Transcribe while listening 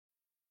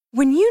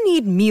When you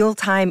need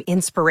mealtime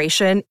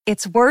inspiration,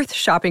 it's worth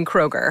shopping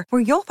Kroger,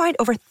 where you'll find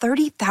over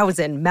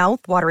 30,000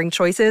 mouth-watering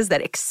choices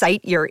that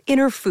excite your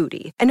inner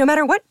foodie. And no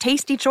matter what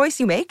tasty choice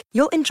you make,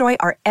 you'll enjoy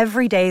our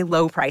everyday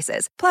low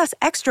prices, plus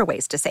extra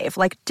ways to save,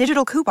 like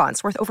digital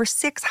coupons worth over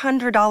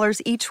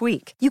 $600 each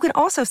week. You can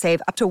also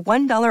save up to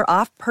 $1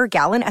 off per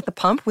gallon at the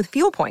pump with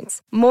fuel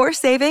points. More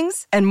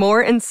savings and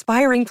more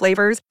inspiring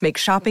flavors make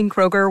shopping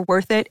Kroger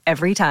worth it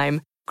every time.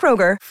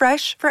 Kroger,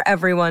 fresh for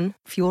everyone.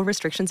 Fuel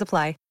restrictions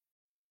apply.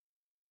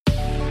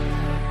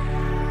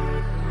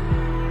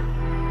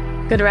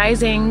 Good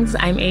risings.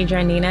 I'm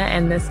Adrianina,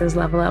 and this is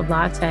Level Up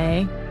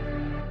Latte.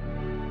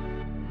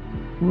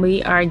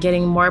 We are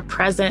getting more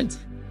present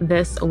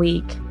this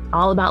week,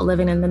 all about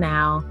living in the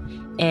now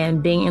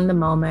and being in the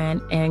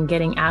moment and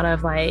getting out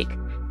of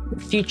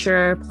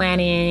future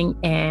planning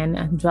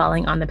and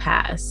dwelling on the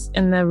past.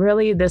 And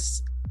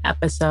this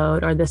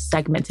episode or this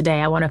segment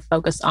today, I want to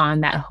focus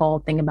on that whole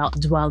thing about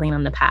dwelling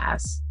on the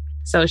past.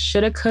 So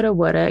shoulda, coulda,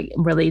 woulda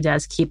really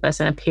does keep us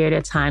in a period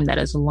of time that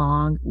is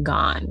long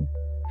gone.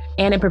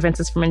 And it prevents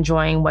us from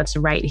enjoying what's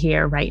right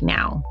here, right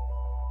now.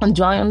 And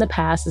dwelling on the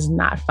past is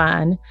not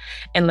fun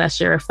unless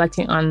you're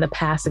reflecting on the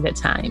past of good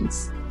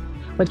times,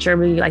 which I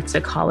really like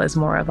to call is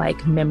more of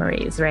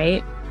memories,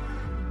 right?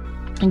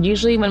 And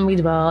usually when we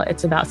dwell,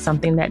 it's about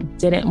something that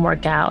didn't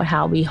work out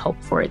how we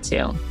hoped for it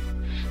to.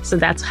 So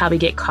that's how we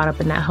get caught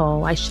up in that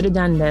whole, I should have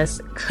done this,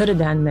 could have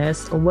done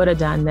this, would have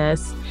done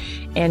this,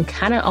 and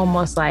kind of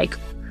almost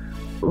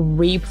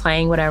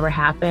replaying whatever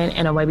happened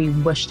in a way we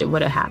wished it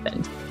would have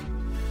happened.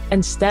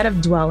 Instead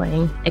of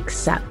dwelling,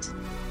 accept.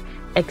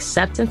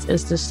 Acceptance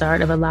is the start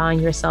of allowing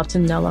yourself to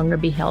no longer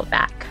be held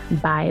back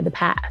by the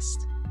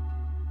past.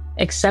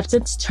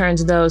 Acceptance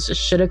turns those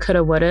shoulda,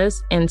 coulda,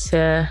 wouldas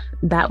into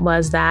that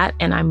was that,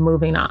 and I'm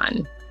moving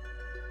on.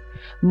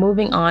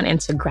 Moving on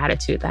into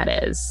gratitude, that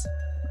is.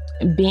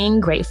 Being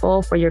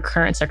grateful for your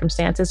current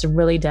circumstances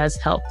really does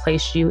help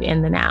place you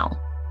in the now.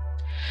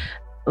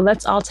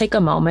 Let's all take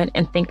a moment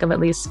and think of at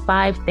least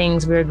 5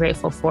 things we're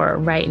grateful for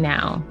right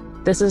now.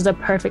 This is the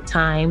perfect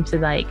time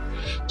to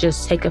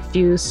just take a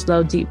few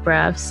slow, deep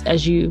breaths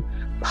as you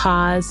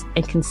pause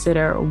and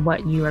consider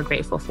what you are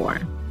grateful for.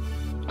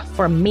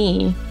 For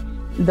me,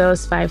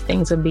 those 5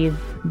 things would be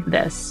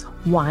this.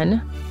 1,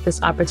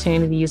 this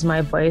opportunity to use my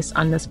voice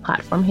on this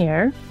platform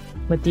here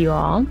with you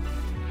all.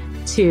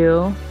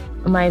 2,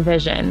 my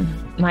vision,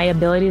 my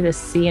ability to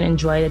see and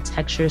enjoy the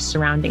textures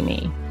surrounding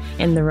me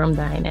in the room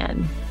that I'm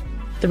in.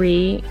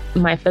 3,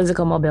 my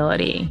physical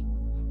mobility.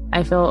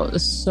 I feel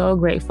so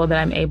grateful that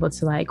I'm able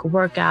to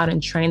work out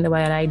and train the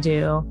way that I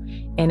do.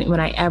 And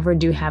when I ever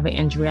do have an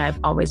injury, I've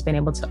always been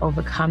able to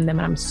overcome them.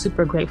 And I'm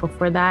super grateful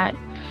for that.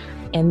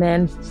 And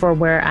then for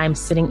where I'm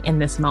sitting in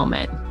this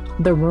moment,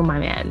 the room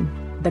I'm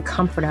in, the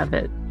comfort of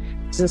it,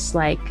 just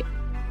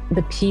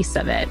the peace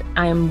of it.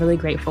 I am really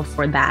grateful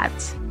for that.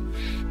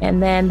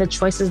 And then the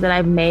choices that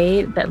I've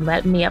made that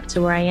led me up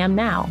to where I am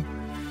now.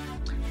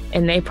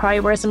 And they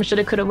probably were some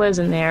shoulda, coulda, wouldas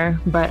in there,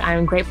 but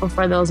I'm grateful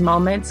for those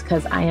moments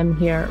because I am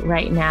here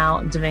right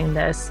now doing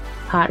this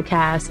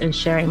podcast and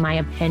sharing my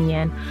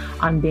opinion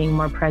on being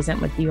more present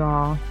with you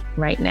all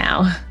right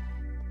now.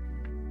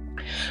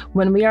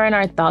 When we are in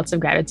our thoughts of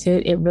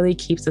gratitude, it really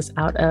keeps us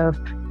out of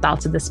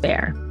thoughts of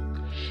despair.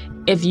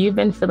 If you've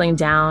been feeling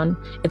down,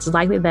 it's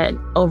likely that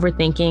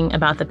overthinking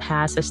about the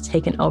past has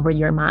taken over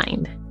your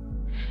mind.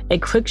 A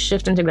quick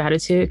shift into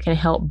gratitude can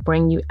help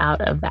bring you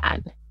out of that.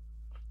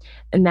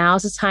 And now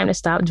is the time to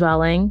stop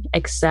dwelling,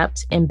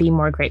 accept, and be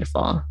more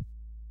grateful.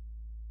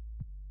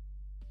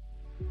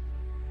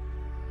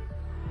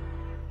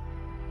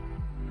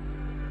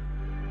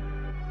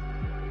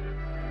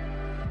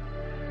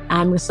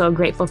 I'm so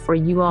grateful for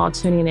you all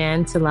tuning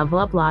in to Level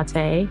Up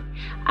Latte.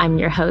 I'm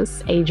your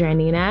host,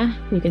 Adrianina.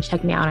 You can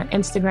check me out on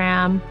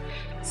Instagram,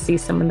 see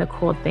some of the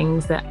cool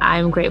things that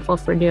I'm grateful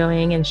for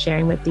doing and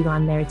sharing with you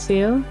on there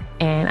too.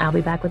 And I'll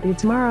be back with you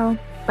tomorrow.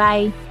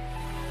 Bye.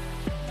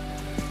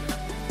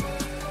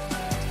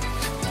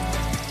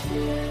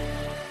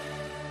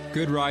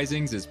 Good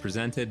Risings is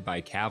presented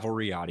by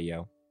Cavalry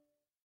Audio.